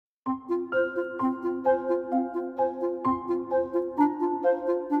The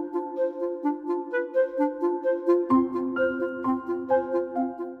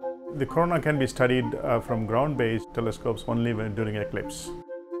corona can be studied from ground-based telescopes only during eclipse.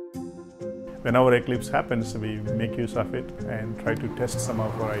 Whenever eclipse happens, we make use of it and try to test some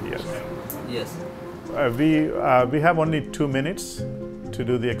of our ideas. Yes. We have only 2 minutes to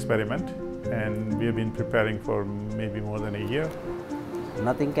do the experiment, and we have been preparing for maybe more than a year.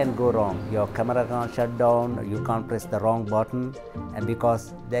 Nothing can go wrong. Your camera can't shut down, you can't press the wrong button, and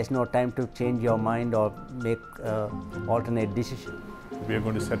because there's no time to change your mind or make alternate decision. We are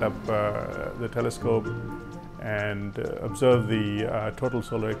going to set up the telescope and observe the total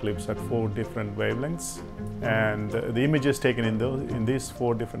solar eclipse at 4 different wavelengths, and the images taken in these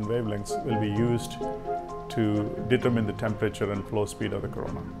 4 different wavelengths will be used to determine the temperature and flow speed of the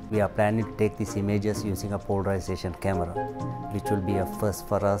corona. We are planning to take these images using a polarization camera, which will be a first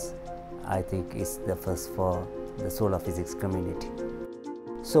for us. I think it's the first for the solar physics community.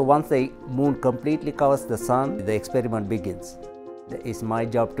 So once the moon completely covers the sun, the experiment begins. It's my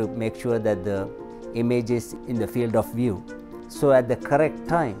job to make sure that the image is in the field of view. So at the correct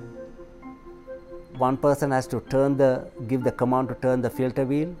time, one person has to give the command to turn the filter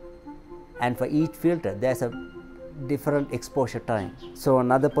wheel, and for each filter there's a different exposure time. So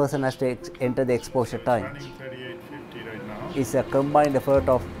another person has to enter the exposure time. Running 3850 right now. It's a combined effort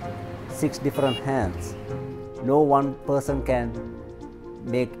of 6 different hands. No one person can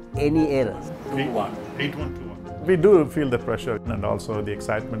make any errors. 8121. We do feel the pressure and also the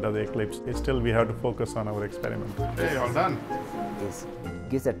excitement of the eclipse. Still, we have to focus on our experiment. Hey, all done. It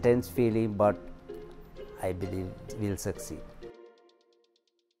gives a tense feeling, but I believe we'll succeed.